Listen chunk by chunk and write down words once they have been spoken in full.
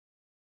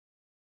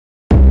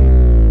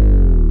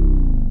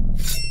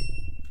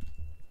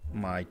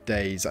my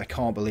days. I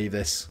can't believe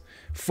this.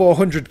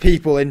 400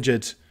 people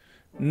injured.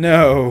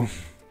 No.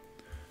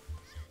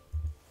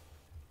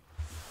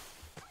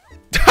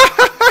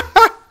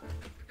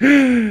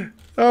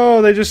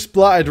 Oh, they just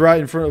splattered right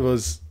in front of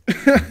us.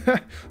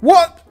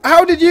 What?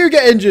 How did you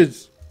get injured?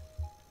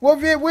 What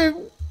have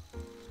you...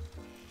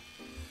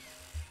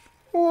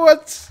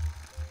 What?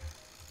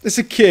 It's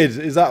a kid.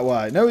 Is that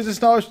why? No, it's a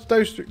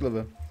snowstrick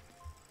lover.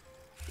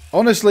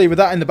 Honestly, with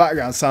that in the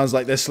background, sounds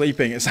like they're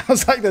sleeping. It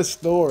sounds like they're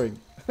snoring.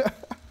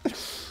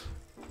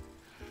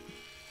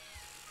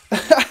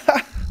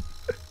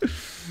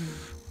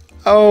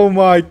 Oh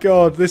my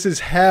god, this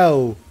is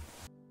hell.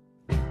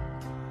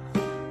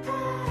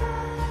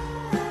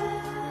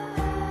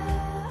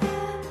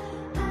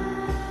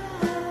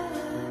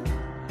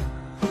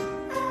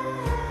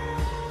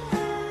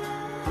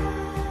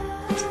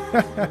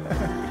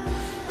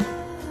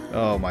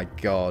 Oh my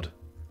god.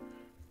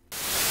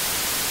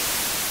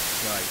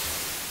 Right.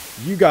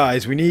 You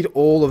guys, we need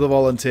all of the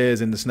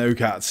volunteers in the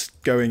Snowcats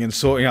going and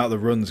sorting out the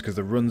runs, because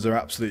the runs are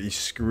absolutely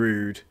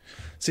screwed.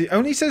 See, it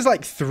only says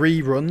like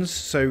 3 runs,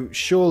 so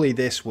surely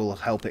this will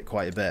help it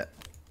quite a bit.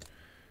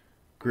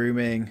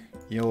 Grooming,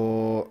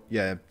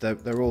 yeah,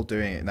 they're all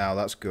doing it now,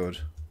 that's good.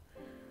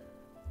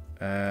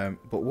 But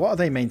what are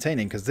they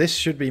maintaining? Because this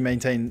should be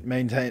maintenance.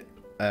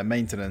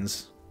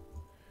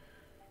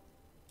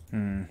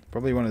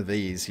 Probably one of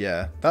these,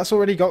 yeah. That's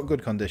already got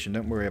good condition,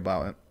 don't worry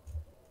about it.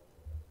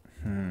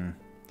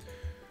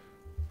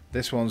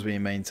 This one's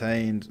being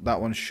maintained. That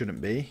one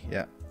shouldn't be,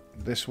 yeah.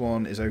 This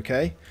one is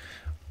okay.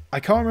 I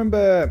can't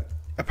remember...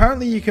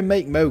 Apparently you can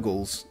make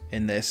moguls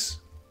in this.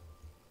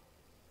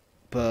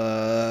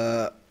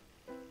 But...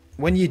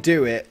 when you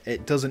do it,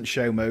 it doesn't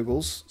show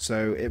moguls.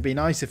 So it'd be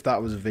nice if that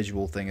was a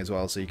visual thing as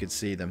well, so you could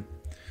see them.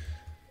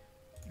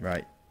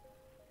 Right.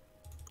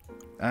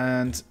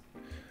 And...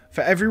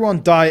 for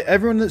everyone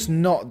that's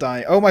not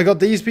dying... oh my god,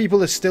 these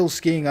people are still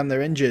skiing and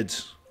they're injured.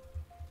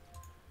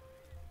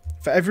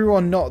 For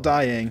everyone not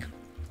dying.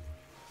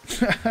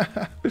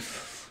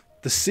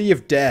 The Sea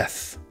of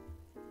Death.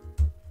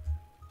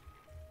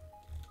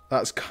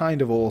 That's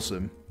kind of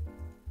awesome.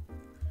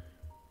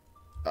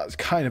 That's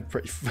kind of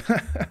pretty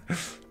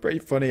pretty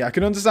funny. I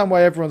can understand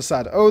why everyone's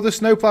sad. Oh, the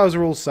snowplows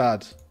are all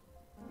sad.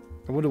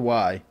 I wonder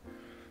why.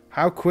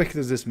 How quick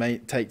does this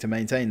take to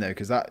maintain though?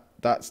 Because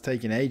that's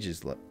taking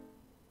ages. Look.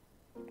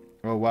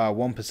 Oh wow,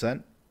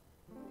 1%.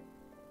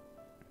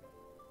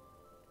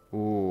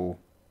 Ooh.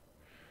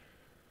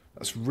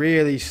 That's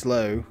really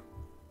slow.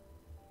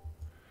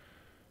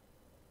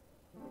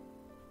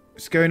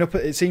 It's going up,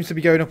 it seems to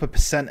be going up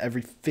 1%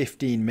 every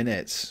 15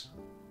 minutes.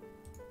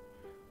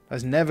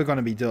 That's never going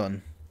to be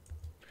done.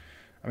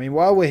 I mean,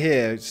 while we're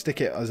here,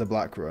 stick it as a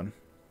black run.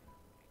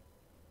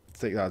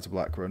 Stick that as a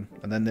black run.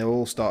 And then they'll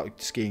all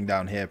start skiing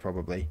down here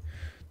probably.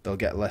 They'll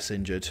get less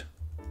injured.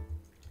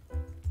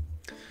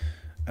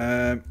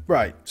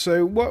 Right,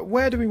 so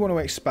where do we want to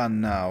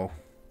expand now?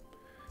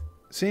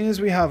 Seeing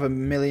as we have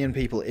 1 million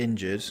people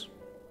injured,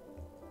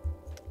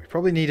 we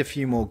probably need a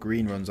few more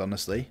green runs,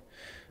 honestly.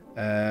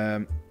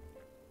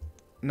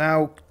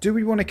 Now, do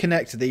we want to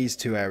connect these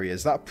 2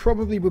 areas? That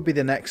probably would be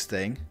the next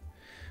thing.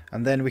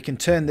 And then we can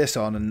turn this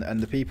on and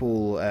the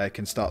people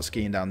can start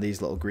skiing down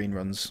these little green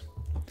runs.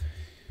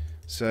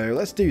 So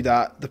let's do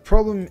that. The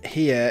problem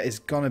here is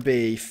going to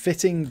be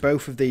fitting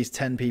both of these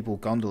 10 people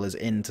gondolas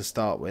in to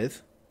start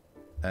with.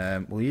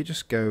 Will you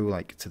just go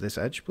like to this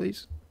edge,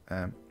 please?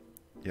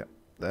 Yep,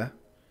 there.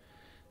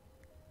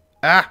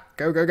 Ah,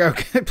 go, go, go.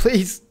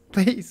 Please,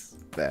 please.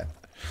 There.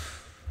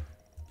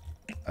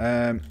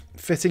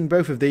 Fitting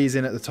both of these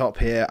in at the top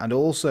here, and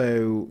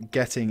also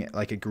getting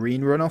like a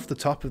green run off the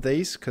top of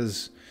these,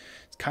 because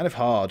it's kind of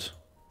hard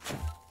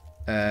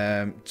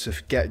to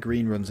get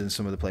green runs in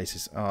some of the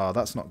places. Oh,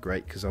 that's not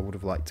great, because I would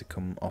have liked to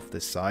come off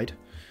this side.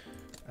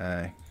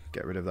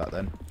 Get rid of that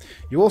then.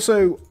 You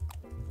also...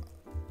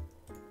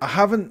 I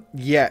haven't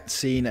yet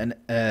seen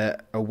a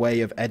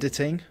way of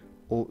editing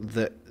all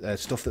the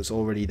stuff that's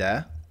already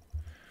there.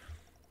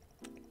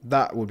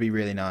 That would be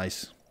really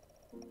nice.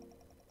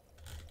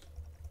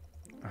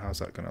 How's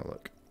that going to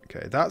look?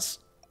 Okay, that's...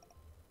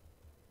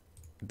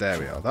 there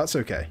we are. That's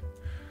okay.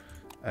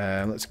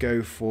 Let's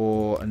go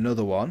for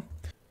another one.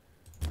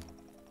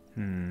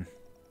 I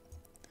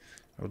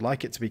would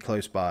like it to be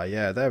close by.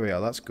 Yeah, there we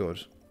are. That's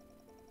good.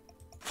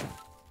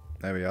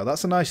 There we are.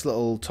 That's a nice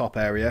little top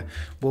area.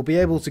 We'll be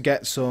able to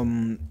get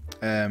some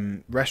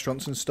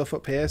restaurants and stuff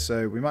up here,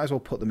 so we might as well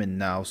put them in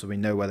now so we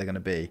know where they're going to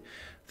be.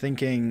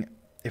 Thinking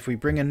if we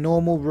bring a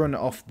normal run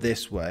off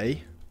this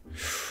way,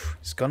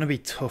 it's going to be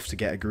tough to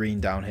get a green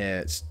down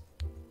here.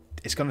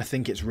 It's going to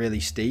think it's really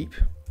steep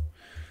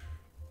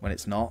when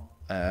it's not.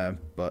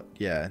 But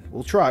yeah,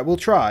 we'll try. We'll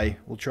try.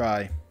 We'll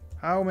try.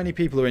 How many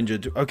people are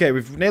injured? Okay,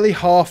 we've nearly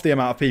half the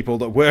amount of people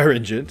that were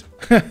injured.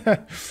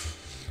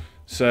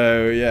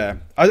 So yeah,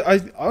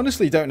 I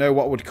honestly don't know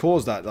what would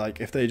cause that.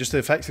 Like if they just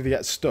effectively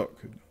get stuck,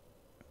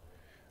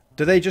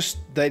 do they just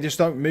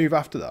don't move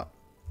after that?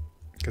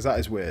 Because that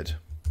is weird.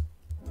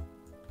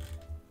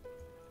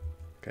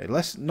 Okay,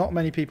 not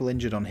many people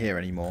injured on here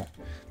anymore.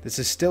 This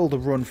is still the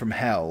run from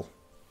hell.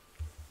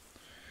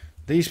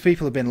 These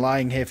people have been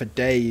lying here for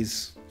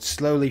days,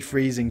 slowly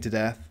freezing to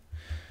death.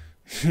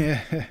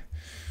 Yeah.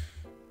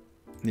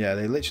 Yeah,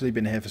 they've literally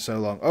been here for so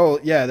long. Oh,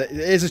 yeah, it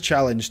is a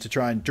challenge to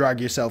try and drag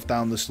yourself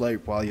down the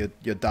slope while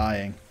you're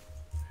dying.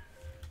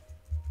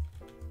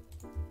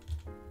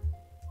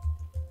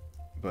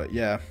 But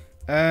yeah.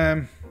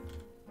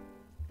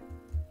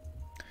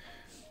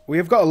 We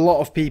have got a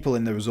lot of people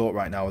in the resort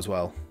right now as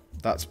well.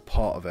 That's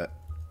part of it.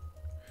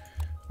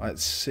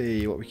 Let's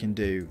see what we can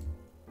do.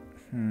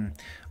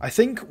 I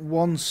think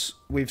once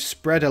we've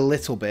spread a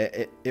little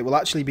bit, it will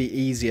actually be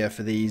easier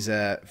for these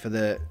for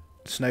the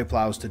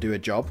snowplows to do a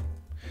job.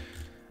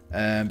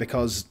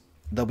 Because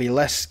there'll be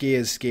less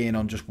skiers skiing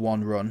on just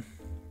one run.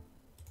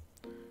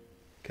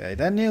 Okay,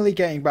 they're nearly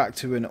getting back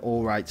to an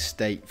alright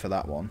state for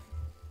that one.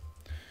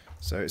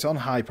 So it's on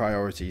high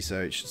priority,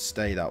 so it should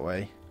stay that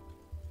way.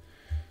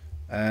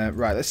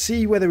 Right, let's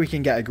see whether we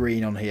can get a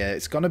green on here.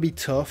 It's going to be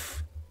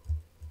tough.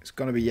 It's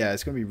going to be, yeah,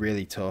 it's going to be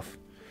really tough.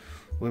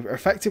 We're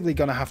effectively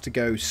going to have to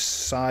go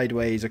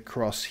sideways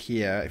across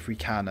here if we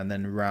can, and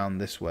then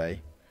round this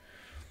way.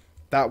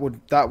 That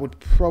would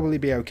probably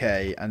be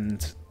okay,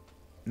 and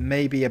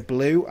maybe a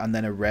blue and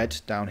then a red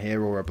down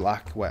here, or a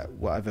black,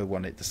 whatever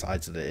one it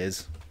decides that it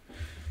is.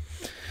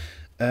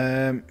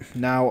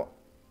 Now,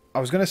 I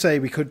was going to say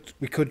we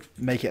could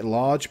make it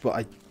large, but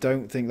I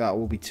don't think that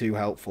will be too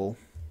helpful.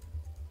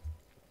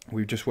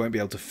 We just won't be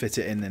able to fit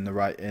it in the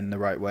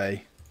right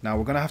way. Now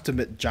we're going to have to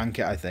jank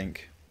it, I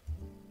think.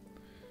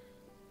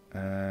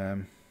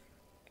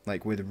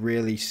 Like with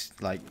really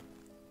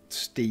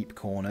steep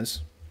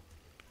corners.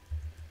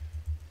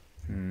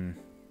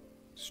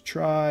 Let's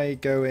try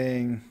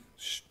going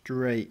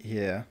straight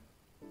here.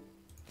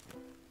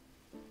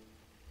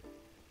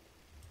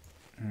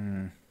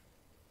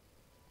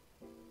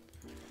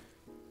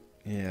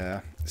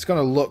 Yeah, it's going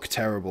to look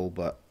terrible,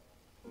 but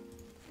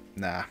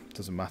nah,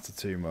 doesn't matter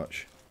too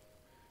much.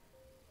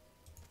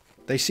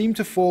 They seem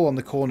to fall on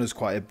the corners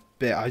quite a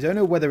bit. I don't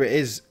know whether it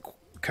is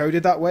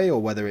coded that way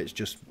or whether it's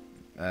just,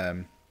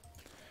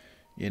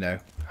 you know,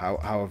 how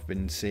I've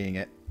been seeing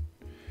it.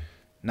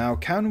 Now,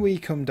 can we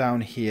come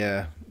down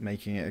here,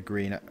 making it a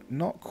green?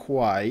 Not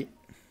quite.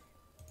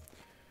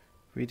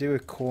 If we do a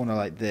corner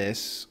like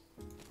this.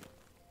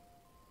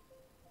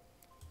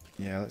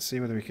 Yeah, let's see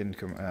whether we can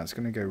come... it's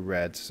going to go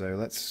red, so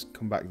let's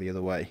come back the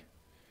other way.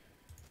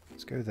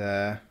 Let's go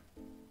there.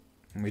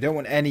 And we don't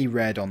want any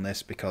red on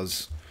this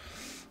because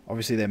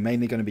obviously they're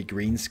mainly going to be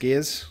green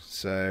skiers.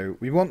 So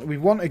we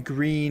want a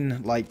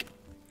green,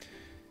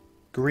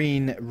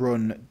 green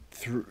run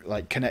through,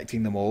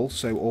 connecting them all,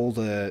 so all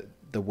the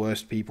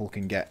worst people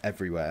can get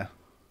everywhere.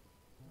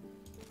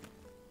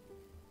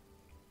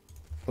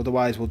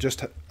 Otherwise, we'll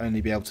just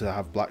only be able to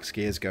have black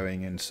skiers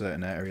going in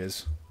certain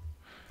areas.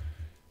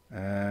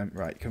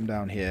 Right, come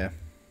down here.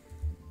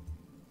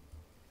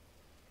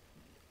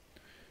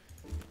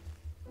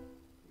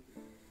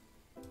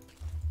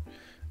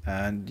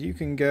 And you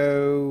can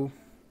go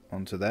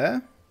onto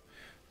there.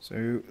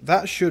 So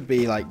that should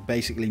be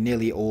basically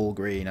nearly all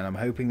green, and I'm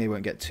hoping they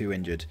won't get too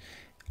injured.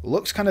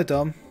 Looks kind of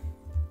dumb,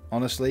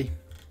 honestly.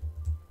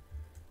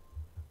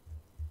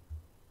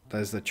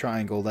 There's the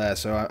triangle there,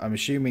 so I'm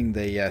assuming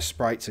the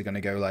sprites are going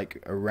to go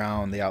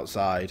around the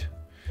outside.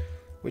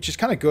 Which is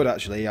kind of good,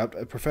 actually. I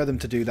prefer them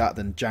to do that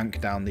than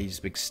jank down these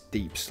big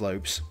steep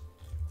slopes.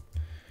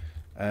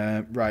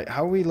 Right,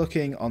 how are we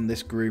looking on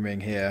this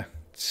grooming here?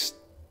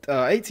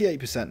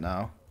 88%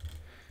 now.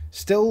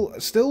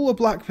 Still a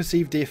black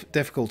perceived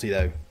difficulty,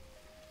 though.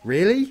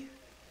 Really?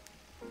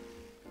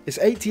 It's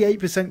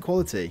 88%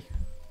 quality.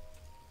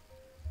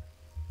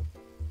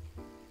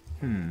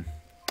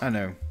 I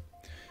know.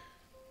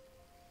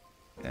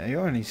 Yeah,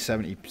 you're only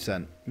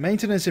 70%.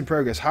 Maintenance in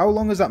progress. How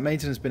long has that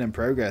maintenance been in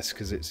progress?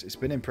 Because it's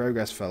been in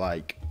progress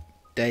for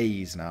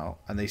days now,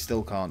 and they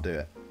still can't do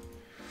it.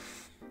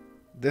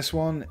 This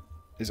one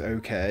is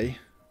okay.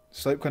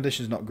 Slope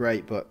condition's not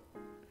great, but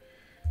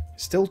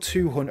still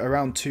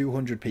around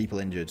 200 people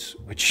injured,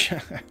 which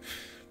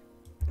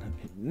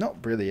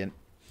not brilliant.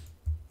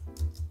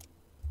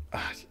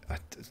 I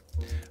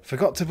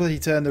forgot to bloody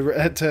turn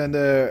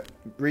the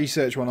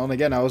research one on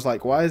again. I was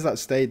like, why has that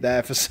stayed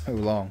there for so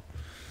long?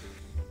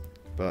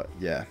 But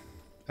yeah.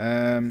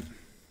 Right,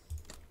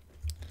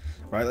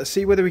 let's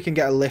see whether we can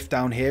get a lift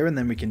down here, and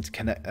then we can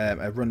connect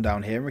a run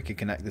down here, and we can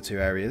connect the two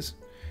areas.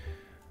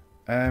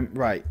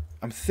 Right,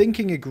 I'm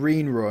thinking a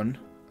green run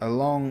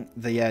along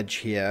the edge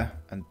here,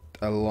 and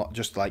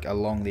just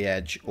along the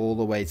edge all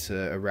the way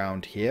to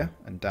around here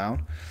and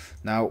down.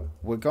 Now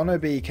we're gonna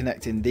be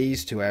connecting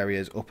these two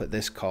areas up at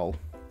this col.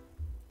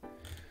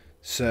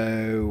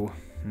 So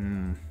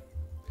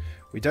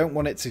we don't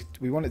want it to.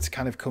 We want it to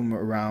kind of come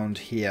around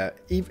here.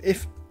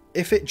 If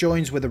it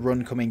joins with a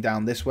run coming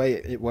down this way,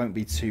 it won't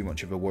be too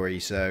much of a worry.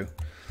 So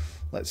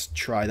let's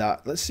try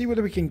that. Let's see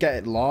whether we can get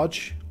it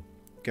large.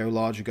 Go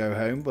large or go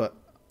home. But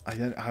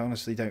I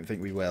honestly don't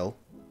think we will.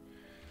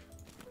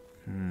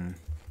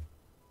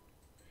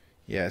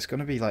 Yeah, it's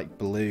gonna be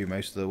blue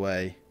most of the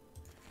way.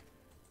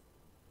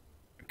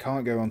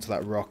 can't go onto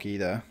that rock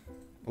either.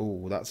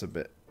 Oh, that's a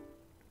bit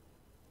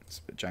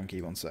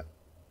janky. One sec.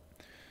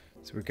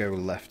 So we go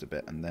left a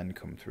bit and then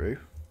come through.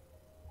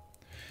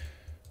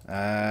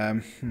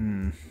 Yeah,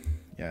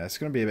 it's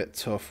going to be a bit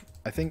tough.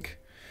 I think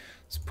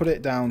let's put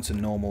it down to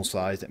normal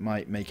size. It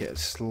might make it a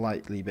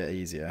slightly bit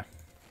easier.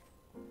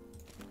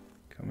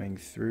 Coming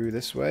through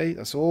this way.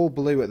 That's all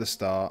blue at the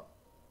start.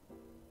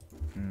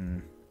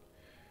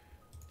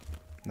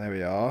 There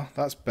we are.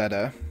 That's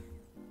better.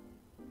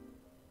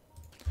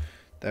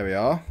 There we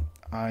are.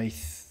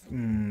 It's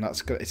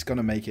going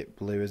to make it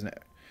blue, isn't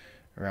it?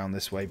 Around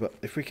this way. But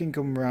if we can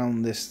come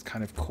around this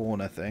kind of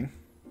corner thing.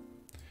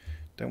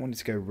 Don't want it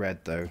to go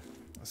red, though.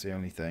 That's the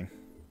only thing.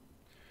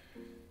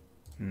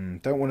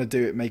 Don't want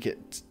to make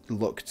it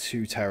look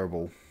too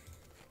terrible.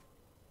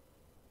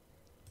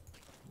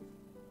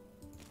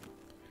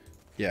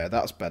 Yeah,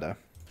 that's better.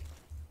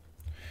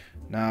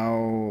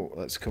 Now,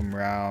 let's come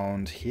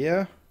round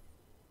here.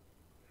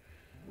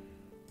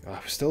 Oh,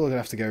 we're still going to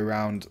have to go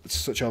around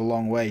such a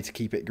long way to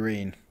keep it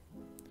green.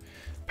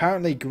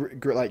 Apparently,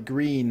 like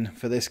green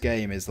for this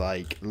game is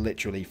like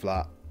literally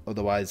flat.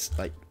 Otherwise,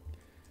 like,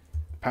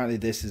 apparently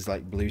this is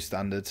like blue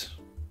standard.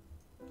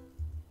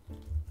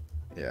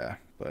 Yeah,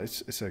 but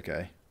it's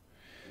okay.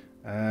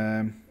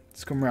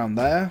 Let's come around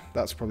there.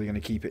 That's probably going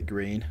to keep it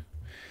green.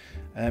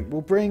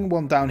 We'll bring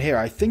one down here.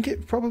 I think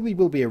it probably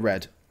will be a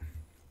red.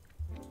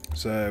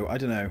 So, I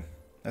don't know.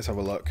 Let's have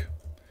a look.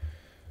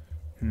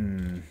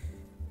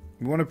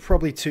 We want to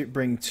probably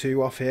bring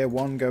two off here.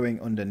 One going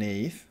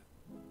underneath.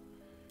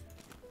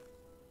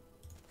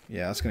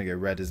 Yeah, that's going to go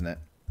red, isn't it?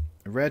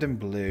 Red and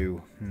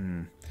blue.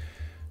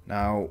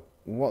 Now,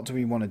 what do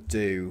we want to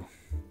do?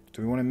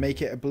 Do we want to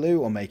make it a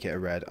blue or make it a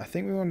red? I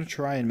think we want to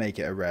try and make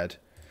it a red.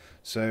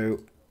 So,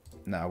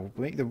 now, we'll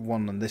make the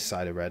one on this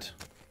side a red.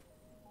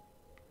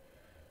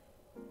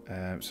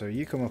 So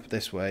you come up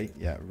this way.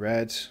 Yeah,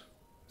 red.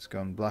 It's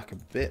gone black a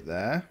bit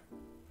there.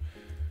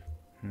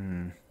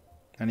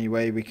 Any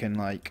way we can,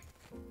 like,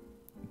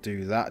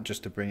 do that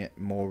just to bring it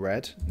more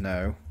red?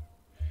 No.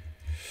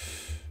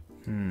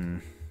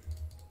 Kind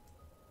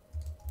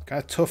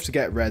of tough to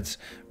get reds.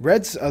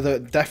 Reds are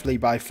definitely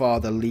by far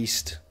the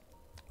least,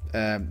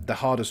 the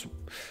hardest.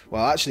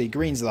 Well, actually,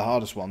 greens are the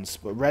hardest ones,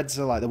 but reds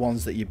are like the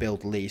ones that you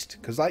build least.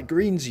 Because like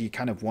greens, you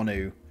kind of want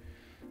to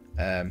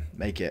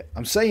make it.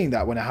 I'm saying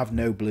that when I have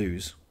no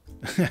blues,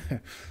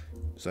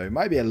 so it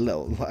might be a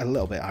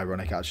little bit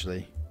ironic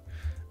actually.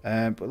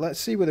 But let's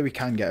see whether we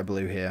can get a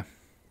blue here.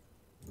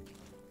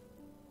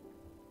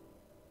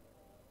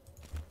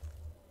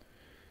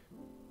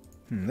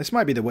 This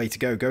might be the way to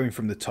go, going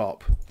from the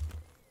top.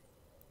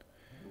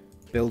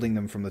 Building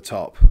them from the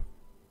top.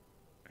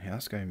 Yeah,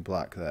 that's going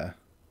black there.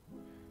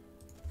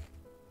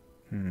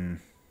 Let's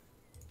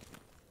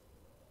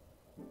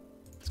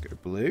go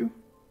blue.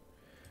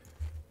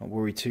 Not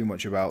worry too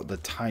much about the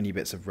tiny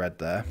bits of red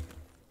there.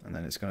 And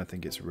then it's going to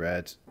think it's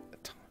red.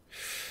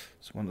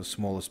 It's one of the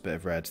smallest bit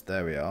of red.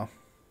 There we are.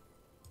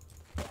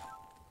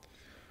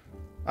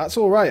 That's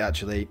alright,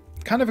 actually.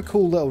 Kind of a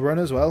cool little run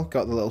as well.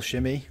 Got the little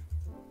shimmy.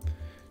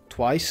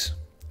 Twice.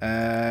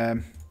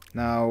 Now,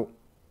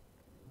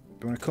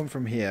 we want to come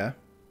from here.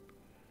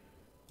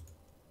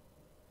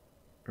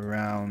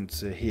 Around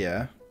to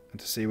here. And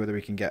to see whether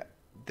we can get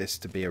this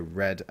to be a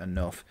red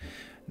enough.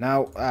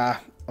 Now,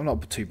 I'm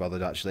not too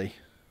bothered, actually.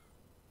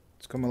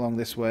 Let's come along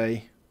this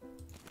way.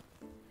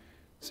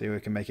 See if we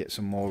can make it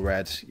some more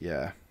red.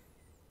 Yeah.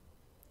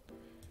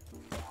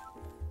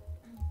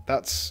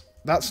 That's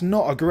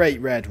not a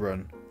great red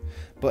run.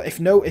 But if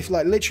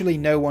like literally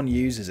no one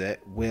uses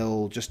it,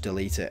 we'll just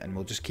delete it and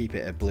we'll just keep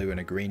it a blue and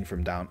a green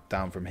from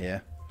down from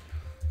here.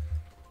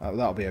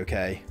 That'll be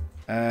okay.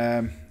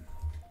 Now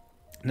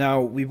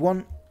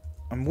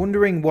I'm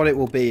wondering what it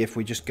will be if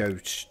we just go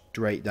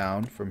straight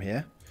down from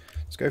here.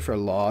 Let's go for a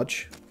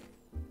large.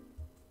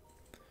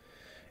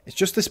 It's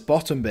just this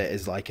bottom bit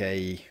is like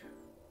it's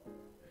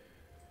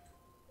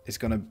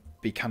going to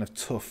be kind of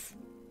tough.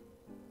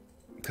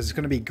 Because it's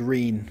going to be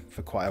green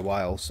for quite a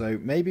while. So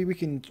maybe we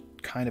can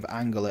kind of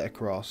angle it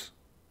across.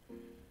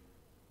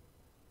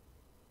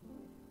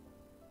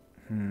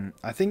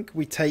 I think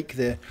we take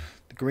the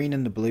green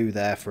and the blue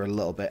there for a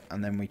little bit.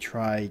 And then we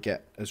try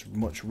get as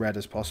much red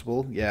as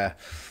possible. Yeah.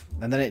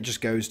 And then it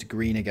just goes to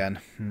green again.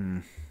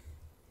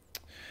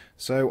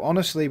 So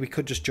honestly, we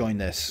could just join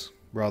this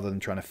rather than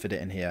trying to fit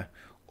it in here.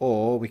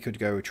 Or we could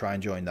go try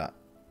and join that.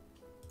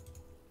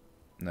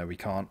 No, we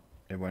can't.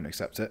 It won't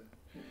accept it.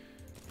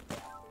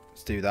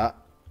 Let's do that.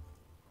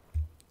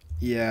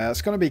 Yeah,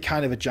 it's going to be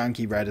kind of a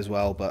janky red as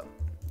well, but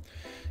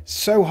it's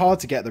so hard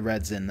to get the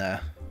reds in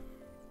there.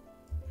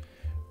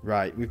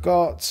 Right, we've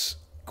got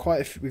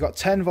we've got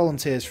 10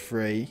 volunteers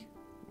free.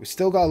 We've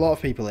still got a lot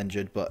of people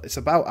injured, but it's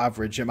about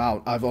average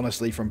amount, I've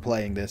honestly, from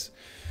playing this.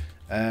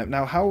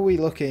 Now, how are we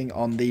looking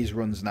on these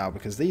runs now?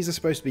 Because these are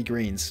supposed to be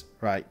greens.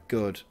 Right,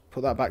 good.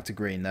 Put that back to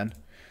green then.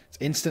 It's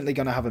instantly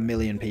going to have 1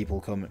 million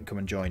people come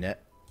and join it.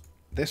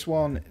 This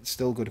one, it's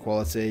still good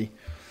quality.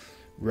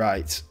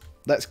 Right,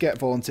 let's get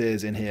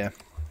volunteers in here.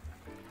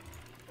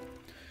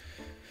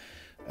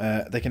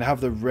 They can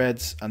have the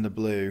reds and the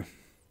blue.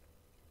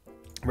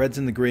 Reds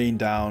and the green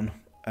down.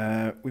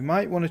 We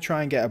might want to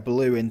try and get a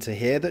blue into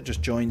here that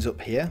just joins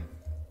up here.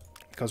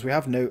 Because we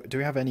have no... Do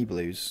we have any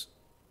blues?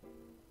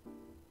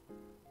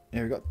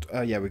 Yeah, we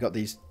got... yeah, we got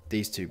these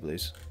two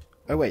blues.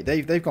 Oh, wait.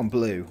 They've gone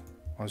blue.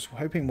 I was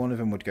hoping one of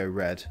them would go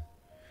red.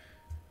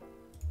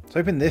 I was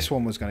hoping this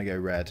one was going to go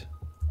red.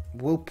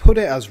 We'll put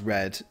it as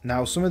red.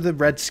 Now, some of the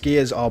red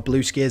skiers are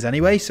blue skiers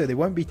anyway, so they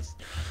won't be...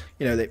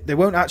 You know, they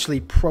won't actually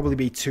probably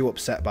be too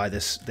upset by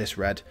this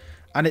red.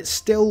 And it's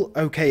still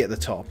okay at the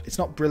top. It's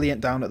not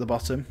brilliant down at the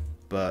bottom,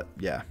 but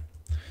yeah.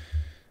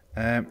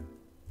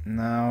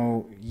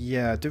 Now,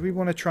 yeah, do we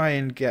want to try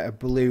and get a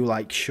blue,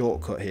 like,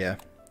 shortcut here?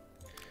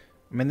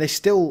 I mean, they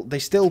still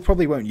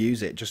probably won't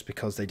use it just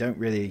because they don't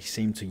really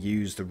seem to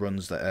use the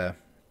runs that are...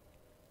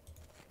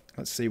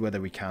 Let's see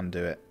whether we can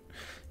do it.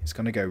 It's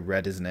going to go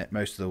red, isn't it,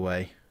 most of the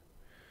way.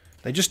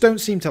 They just don't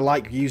seem to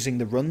like using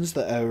the runs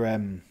that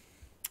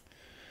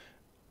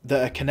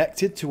are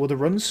connected to other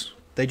runs.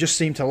 They just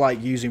seem to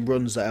like using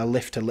runs that are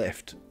lift to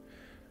lift.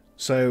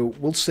 So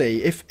we'll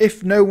see.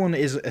 If no one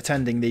is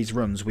attending these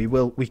runs,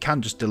 we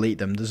can just delete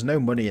them. There's no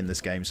money in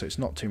this game, so it's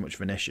not too much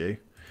of an issue.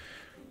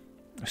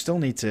 I still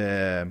need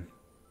to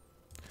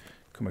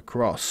come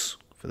across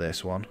for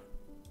this one.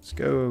 Let's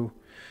go,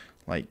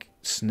 like,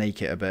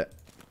 snake it a bit.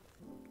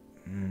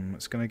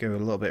 It's going to go a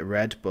little bit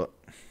red, but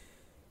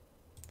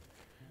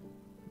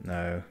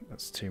no,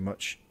 that's too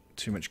much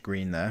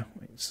green there.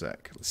 Wait a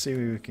sec. Let's see if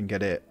we can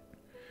get it.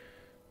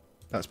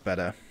 That's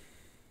better.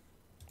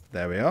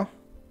 There we are.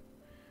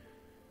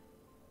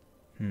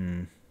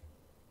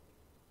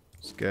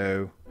 Let's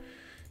go.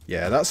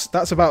 Yeah,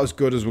 that's about as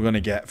good as we're going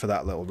to get for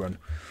that little run.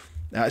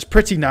 Now, it's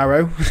pretty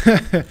narrow.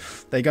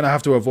 They're going to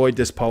have to avoid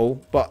this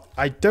pole, but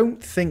I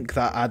don't think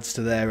that adds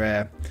to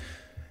their,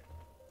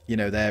 you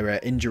know, their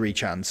injury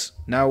chance.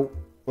 Now,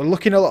 we're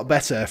looking a lot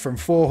better. From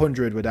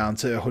 400, we're down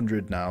to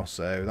 100 now,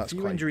 so that's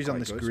quite injuries on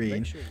this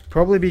green.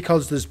 Probably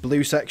because there's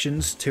blue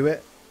sections to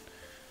it.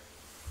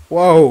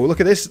 Whoa, look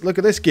at this. Look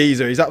at this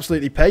geezer. He's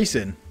absolutely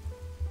pacing.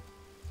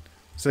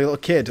 It's a little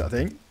kid, I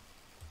think.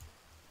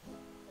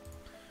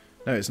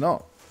 No, it's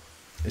not.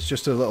 It's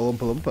just a little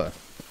Oompa Loompa.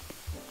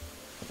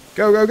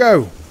 Go, go,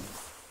 go.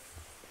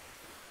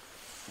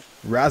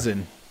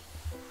 Razzing.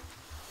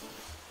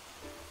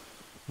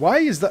 Why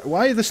is that?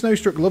 Why are the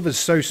Snowstruck Lovers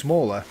so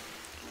smaller?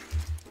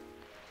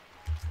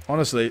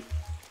 Honestly,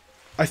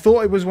 I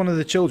thought it was one of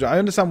the children. I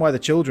understand why the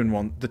children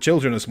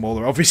are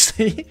smaller,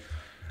 obviously.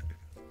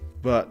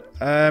 But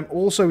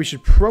also, we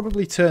should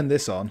probably turn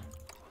this on.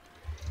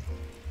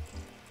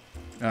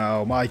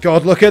 Oh my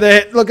God! Look at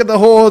it! Look at the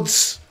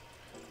hordes!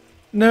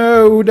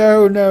 No!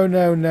 No! No!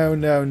 No! No!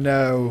 No!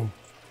 No!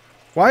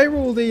 Why are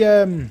all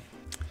the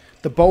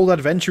bold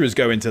adventurers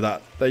going to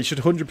that? They should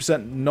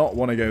 100% not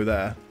want to go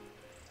there.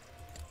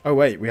 Oh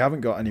wait, we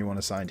haven't got anyone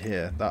assigned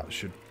here. That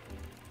should...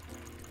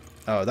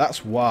 Oh,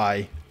 that's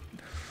why.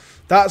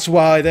 That's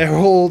why they're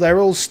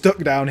all stuck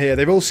down here.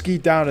 They've all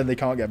skied down and they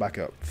can't get back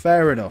up.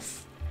 Fair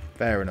enough.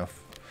 Fair enough.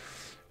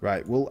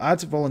 Right, we'll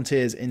add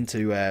volunteers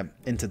into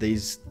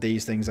these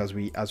things as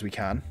we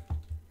can.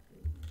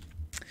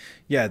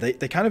 Yeah, they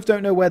kind of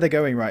don't know where they're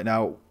going right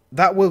now.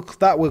 That will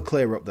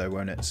clear up though,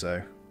 won't it?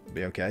 So it'll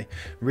be okay.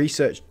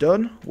 Research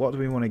done. What do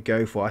we want to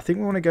go for? I think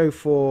we want to go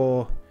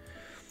for...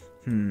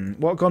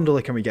 what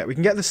gondola can we get? We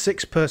can get the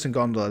 6-person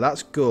gondola.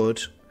 That's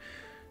good.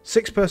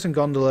 6-person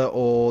gondola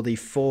or the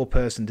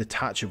 4-person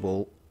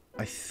detachable.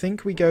 I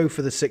think we go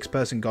for the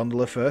 6-person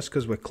gondola first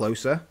because we're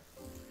closer.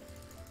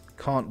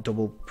 Can't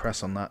double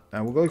press on that.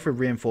 We'll go for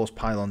reinforced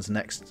pylons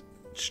next,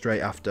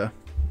 straight after.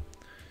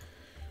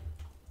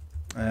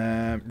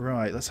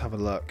 Right, let's have a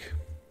look.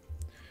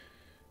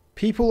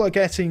 People are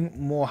getting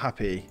more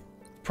happy.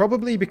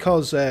 Probably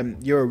because,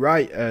 you're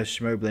right,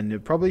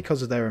 Schmoblin, probably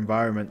because of their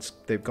environments.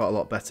 They've got a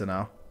lot better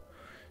now.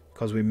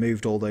 Because we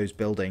moved all those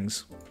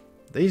buildings.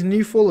 These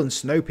new fallen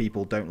snow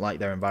people don't like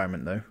their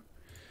environment, though.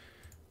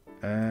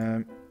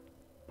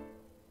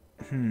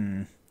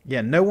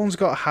 Yeah, no one's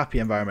got a happy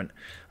environment.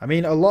 I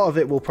mean, a lot of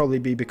it will probably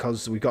be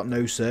because we've got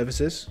no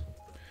services.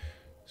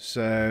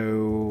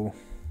 So,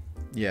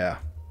 yeah.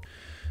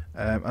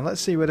 And let's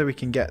see whether we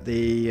can get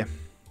the...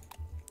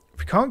 If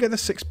we can't get the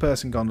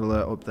 6-person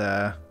gondola up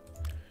there...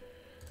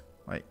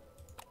 Wait.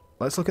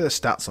 Let's look at the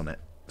stats on it.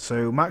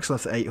 So, max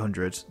left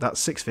 800. That's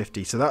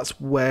 650. So that's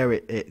where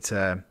it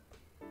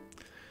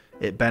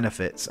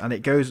benefits. And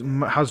it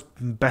has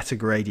better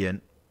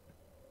gradient.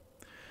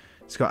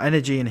 It's got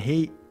energy and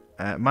heat.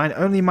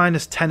 Only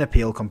minus 10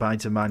 appeal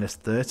combined to minus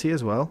 30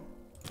 as well.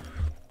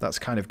 That's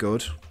kind of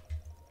good.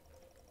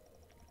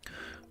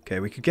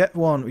 Okay, we could get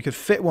one. We could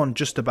fit one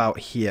just about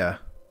here,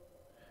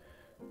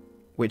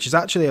 which is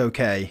actually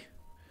okay.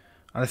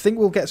 And I think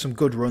we'll get some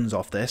good runs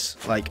off this,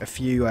 like a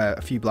few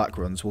black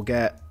runs. We'll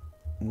get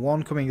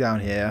one coming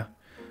down here,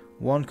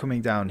 one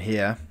coming down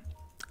here,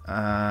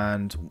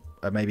 and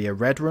maybe a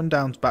red run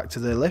down back to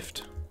the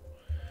lift.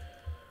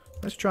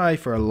 Let's try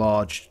for a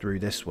large through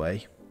this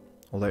way.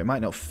 Although it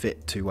might not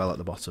fit too well at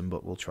the bottom,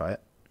 but we'll try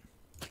it.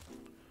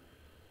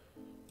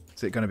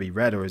 Is it going to be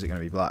red or is it going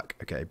to be black?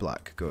 Okay,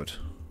 black. Good.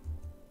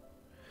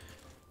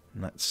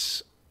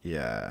 Let's...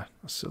 Yeah.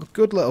 That's a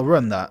good little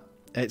run, that.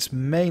 It's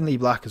mainly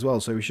black as well,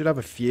 so we should have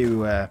a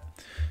few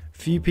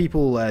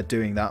people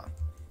doing that.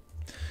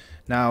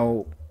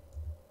 Now,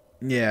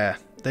 yeah,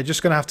 they're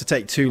just going to have to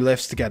take 2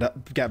 lifts to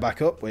get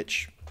back up,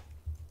 which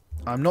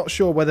I'm not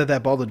sure whether they're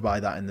bothered by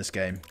that in this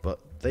game, but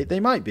they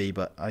might be,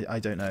 but I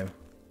don't know.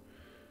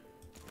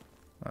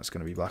 That's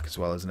going to be black as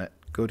well, isn't it?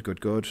 Good,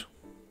 good, good.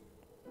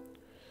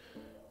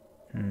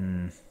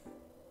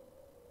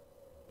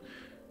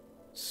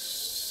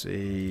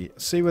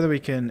 See whether we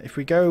can... If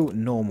we go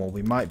normal,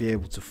 we might be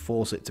able to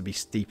force it to be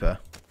steeper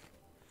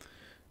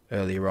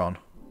earlier on.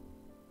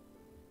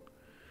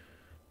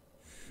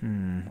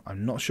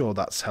 I'm not sure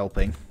that's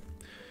helping.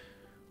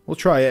 We'll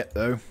try it,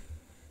 though.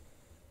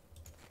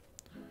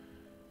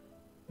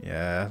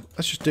 Yeah,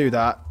 let's just do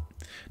that.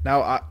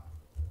 Now,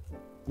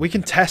 we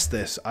can test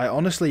this.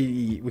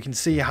 We can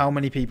see how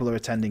many people are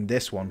attending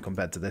this one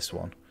compared to this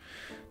one.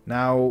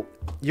 Now,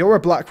 you're a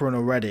black run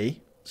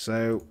already,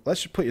 so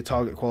let's just put your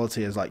target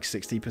quality as like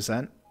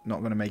 60%. Not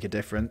going to make a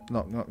difference.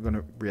 Not going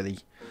to really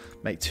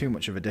make too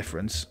much of a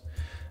difference.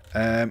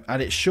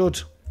 And it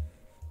should...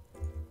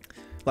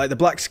 Like, the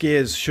black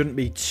skiers shouldn't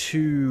be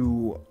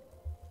too...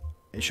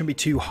 It shouldn't be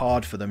too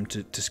hard for them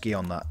to ski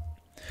on that.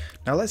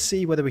 Now, let's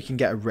see whether we can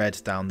get a red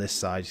down this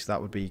side.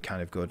 That would be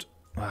kind of good.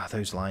 Ah,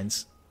 those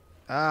lines.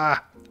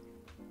 Ah!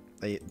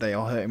 They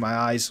are hurting my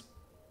eyes.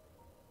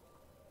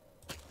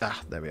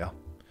 Ah, there we are.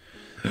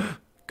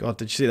 God,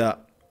 did you see that?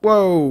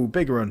 Whoa,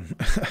 big run.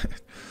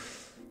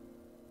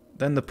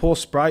 Then the poor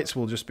sprites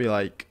will just be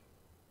like,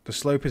 the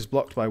slope is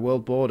blocked by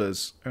world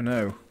borders. Oh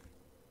no.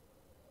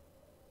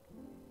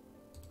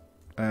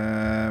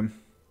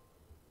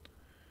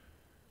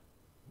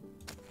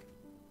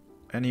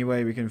 Any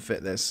way we can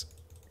fit this?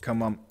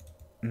 Come on.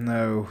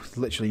 No,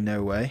 literally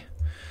no way.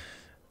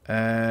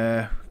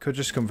 Could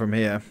just come from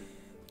here.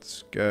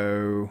 Let's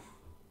go.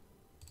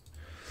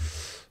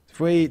 If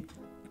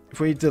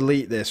we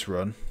delete this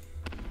run,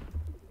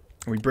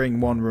 we bring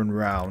one run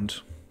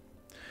round.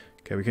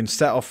 Okay, we can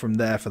set off from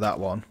there for that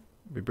one.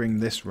 We bring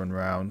this run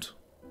round.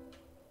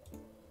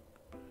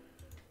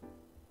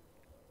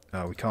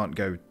 Oh, we can't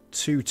go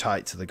too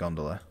tight to the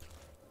gondola.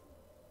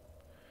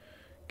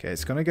 Okay,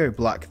 it's going to go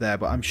black there,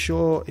 but I'm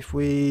sure if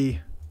we...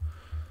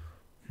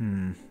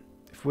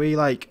 If we,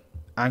 like,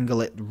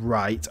 angle it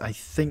right, I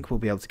think we'll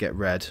be able to get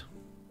red.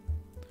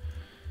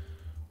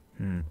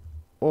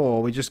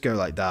 Or we just go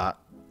like that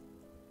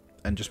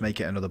and just make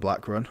it another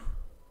black run.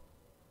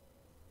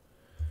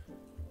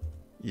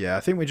 Yeah,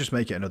 I think we just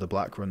make it another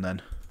black run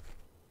then.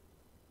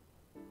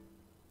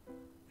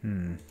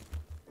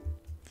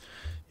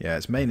 Yeah,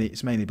 it's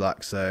mainly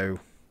black, so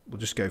we'll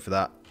just go for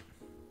that.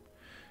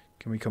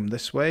 Can we come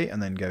this way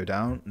and then go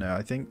down? No,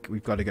 I think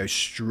we've got to go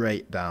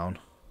straight down.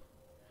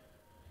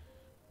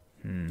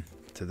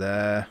 To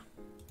there,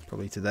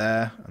 probably to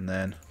there, and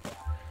then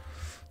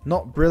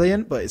not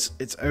brilliant, but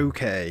it's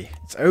okay.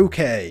 It's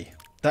okay.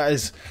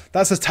 That's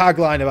a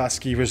tagline of our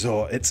ski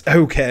resort. It's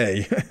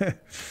okay.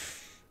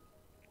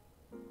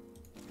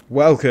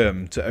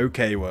 Welcome to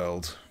OK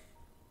World.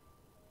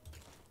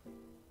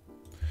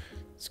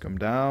 Let's come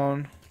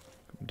down,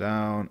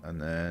 and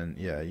then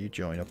yeah, you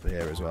join up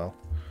here as well.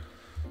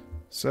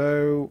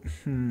 So,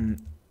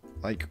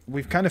 like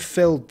we've kind of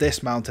filled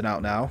this mountain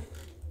out now.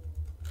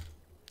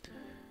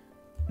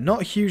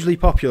 Not hugely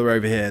popular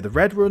over here. The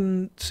red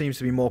run seems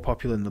to be more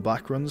popular than the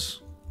black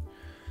runs.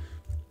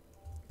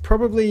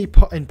 Probably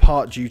in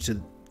part due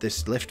to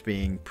this lift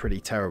being pretty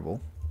terrible.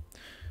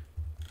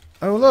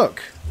 Oh,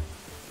 look.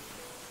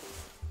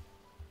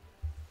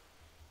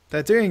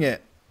 They're doing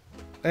it.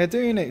 They're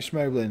doing it,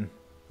 Schmoblin.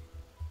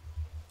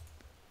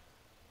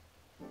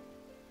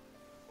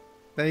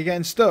 They're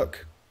getting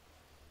stuck.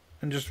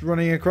 And just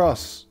running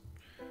across.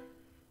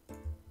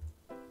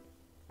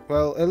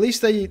 Well, at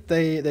least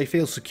they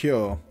feel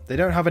secure. They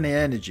don't have any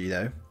energy,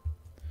 though.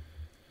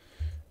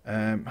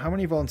 How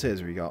many volunteers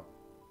have we got?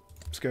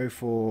 Let's go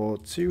for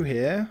 2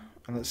 here.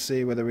 And let's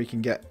see whether we can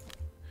get...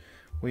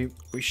 We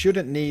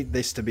shouldn't need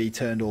this to be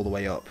turned all the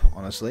way up,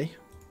 honestly.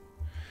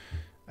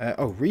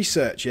 Oh,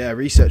 research. Yeah,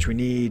 research. We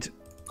need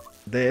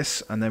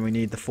this. And then we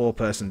need the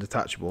 4-person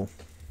detachable.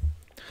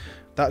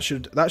 That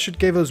should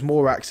give us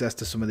more access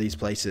to some of these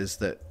places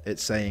that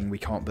it's saying we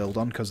can't build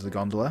on because of the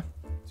gondola.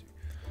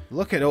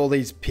 Look at all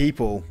these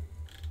people.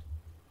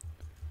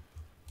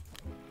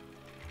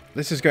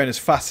 This is going as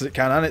fast as it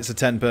can, and it's a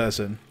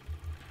 10-person.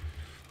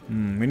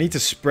 We need to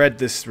spread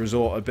this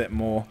resort a bit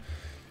more.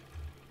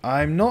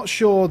 I'm not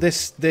sure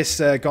this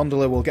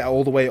gondola will get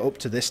all the way up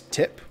to this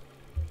tip.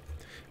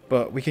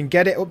 But we can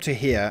get it up to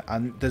here,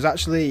 and there's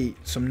actually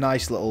some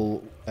nice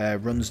little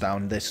runs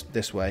down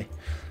this way.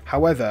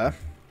 However,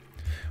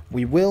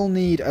 we will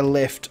need a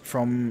lift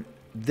from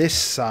this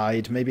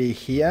side, maybe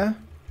here,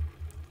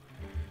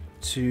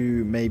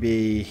 to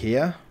maybe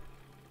here.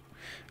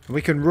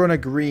 We can run a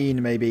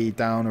green maybe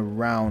down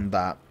around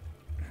that.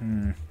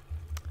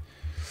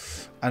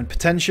 And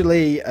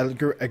potentially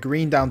a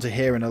green down to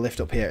here and a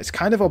lift up here. It's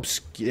kind of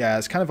obscure. Yeah,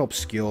 it's kind of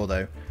obscure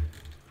though.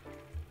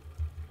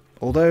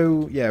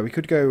 Although, yeah, we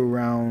could go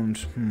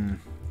around.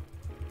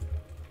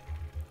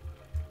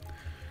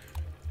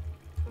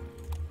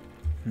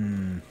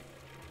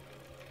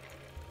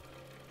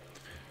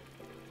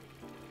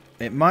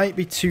 It might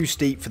be too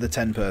steep for the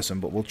 10-person,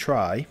 but we'll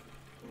try.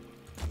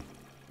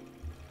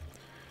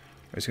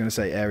 It's going to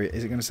say area.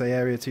 Is it going to say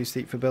area too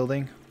steep for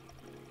building?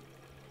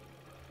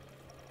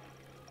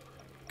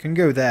 Can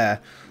go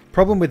there.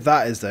 Problem with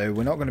that is though,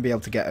 we're not going to be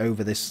able to get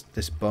over this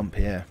bump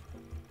here.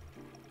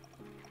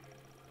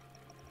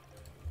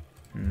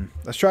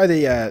 Let's try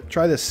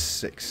the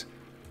 6.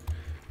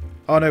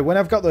 Oh no, when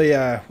I've got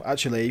the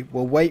actually,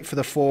 we'll wait for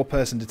the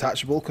 4-person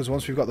detachable, because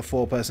once we've got the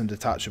 4-person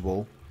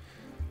detachable,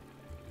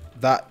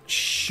 that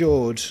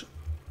should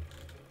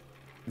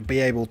be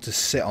able to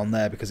sit on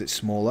there because it's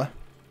smaller.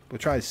 We'll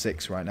try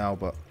 6 right now,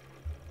 but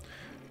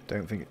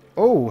don't think.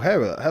 Oh,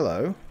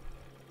 hello.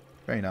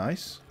 Very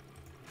nice.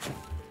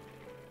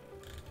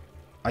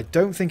 I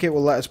don't think it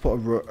will let us put a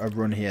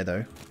run here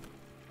though.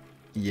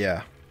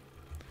 Yeah.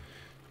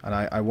 And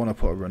I want to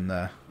put a run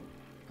there.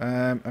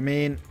 I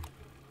mean,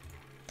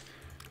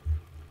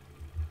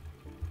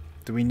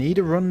 do we need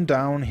a run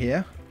down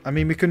here? I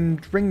mean, we can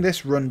bring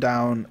this run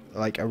down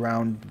like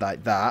around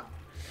like that,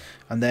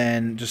 and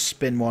then just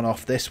spin one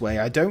off this way.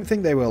 I don't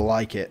think they will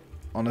like it,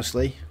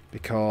 honestly,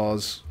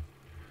 because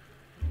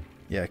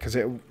because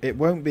it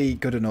won't be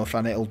good enough,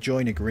 and it'll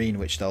join a green,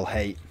 which they'll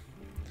hate.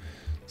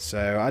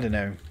 So I don't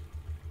know,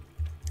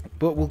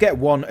 but we'll get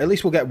one. At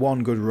least we'll get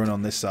one good run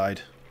on this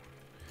side.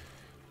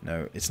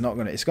 No, it's not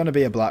gonna. It's gonna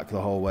be a black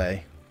the whole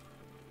way.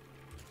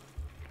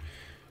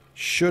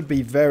 Should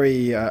be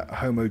very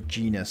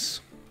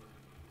homogeneous.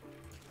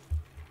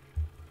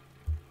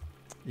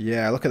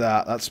 Yeah, look at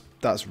that.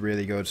 That's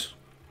really good.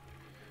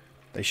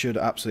 They should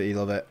absolutely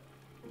love it.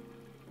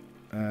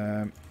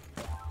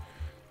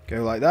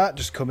 Go like that.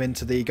 Just come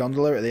into the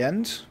gondola at the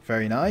end.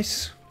 Very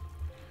nice.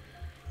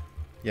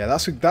 Yeah,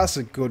 that's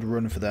a good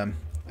run for them.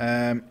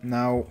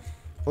 Now,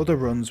 other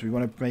runs. We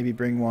want to maybe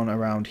bring one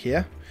around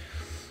here.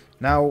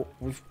 Now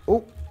we've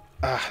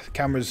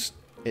cameras.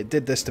 It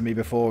did this to me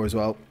before as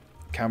well.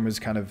 Camera's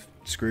kind of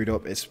screwed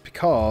up. It's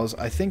because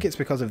I think it's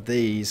because of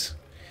these.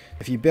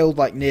 If you build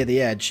like near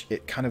the edge,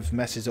 it kind of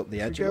messes up the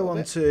edge. Go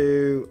on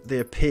to the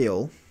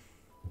appeal.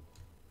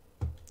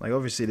 Like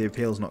obviously the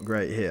appeal's not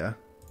great here.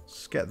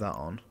 Let's get that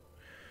on.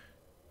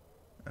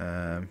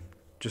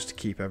 Just to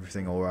keep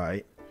everything all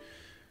right.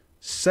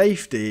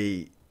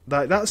 Safety,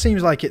 like that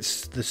seems like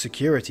it's the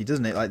security,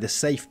 doesn't it? Like the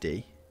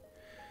safety.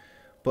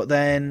 But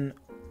then,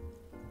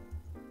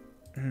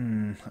 I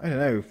don't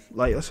know.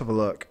 Like let's have a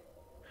look.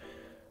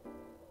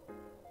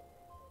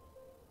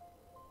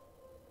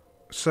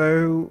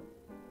 So,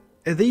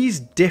 are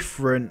these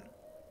different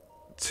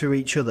to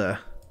each other?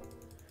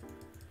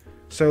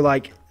 So,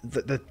 like,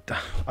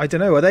 I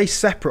don't know. Are they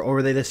separate or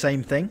are they the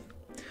same thing?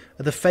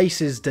 Are the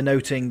faces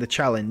denoting the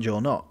challenge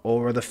or not?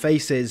 Or are the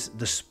faces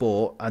the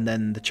sport and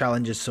then the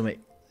challenge is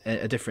something,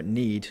 a different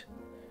need?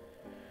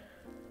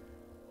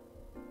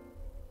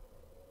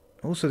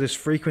 Also, there's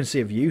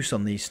frequency of use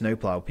on these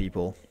snowplow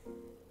people.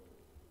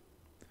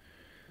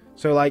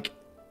 So, like,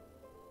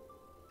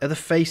 are the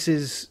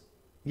faces...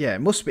 Yeah,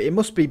 it must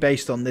be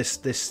based on this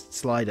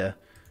slider.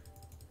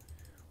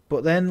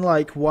 But then,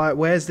 like,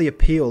 where's the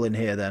appeal in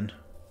here then?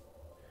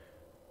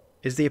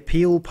 Is the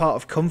appeal part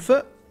of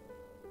comfort?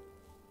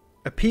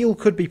 Appeal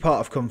could be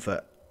part of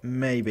comfort,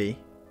 maybe.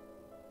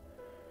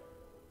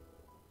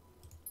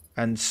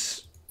 And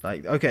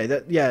like,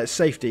 okay, yeah,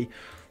 safety.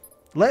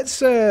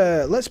 Let's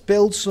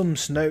build some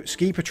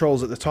ski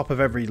patrols at the top of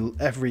every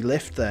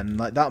lift then.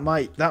 Like that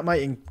might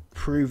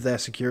improve their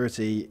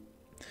security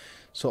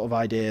sort of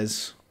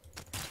ideas.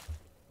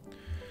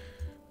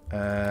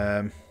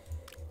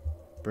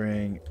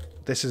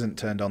 This isn't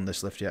turned on,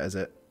 this lift yet, is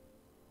it?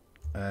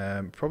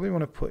 Probably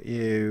want to put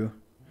you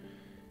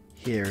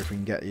here if we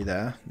can get you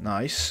there.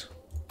 Nice.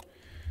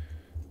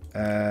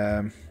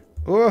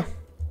 Oh,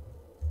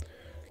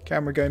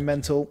 camera going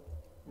mental.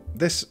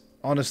 This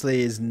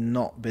honestly is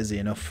not busy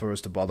enough for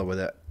us to bother with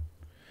it.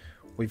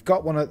 We've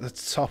got one at the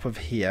top of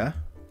here.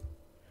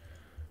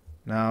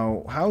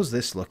 Now, how's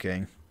this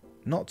looking?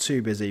 Not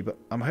too busy, but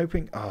I'm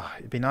hoping... Oh,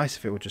 it'd be nice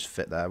if it would just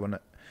fit there,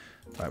 wouldn't it?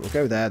 Right, we'll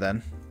go there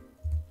then.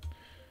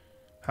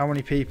 How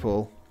many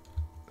people?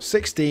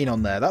 16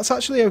 on there. That's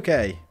actually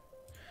okay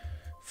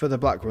for the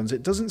black runs.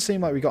 It doesn't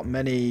seem like we got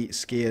many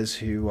skiers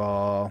who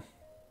are...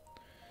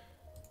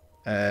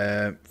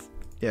 yeah,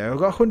 we've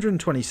got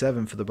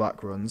 127 for the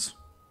black runs.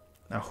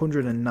 Now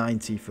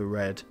 190 for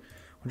red.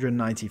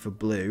 190 for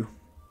blue.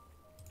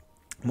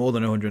 More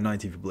than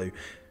 190 for blue.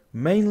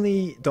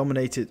 Mainly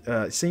dominated...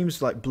 it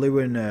seems like blue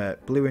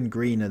and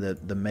green are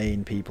the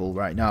main people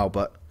right now,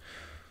 but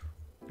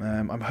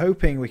I'm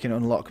hoping we can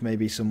unlock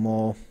maybe some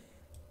more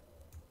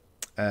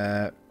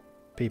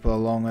people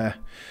along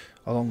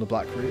the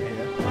black route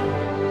here.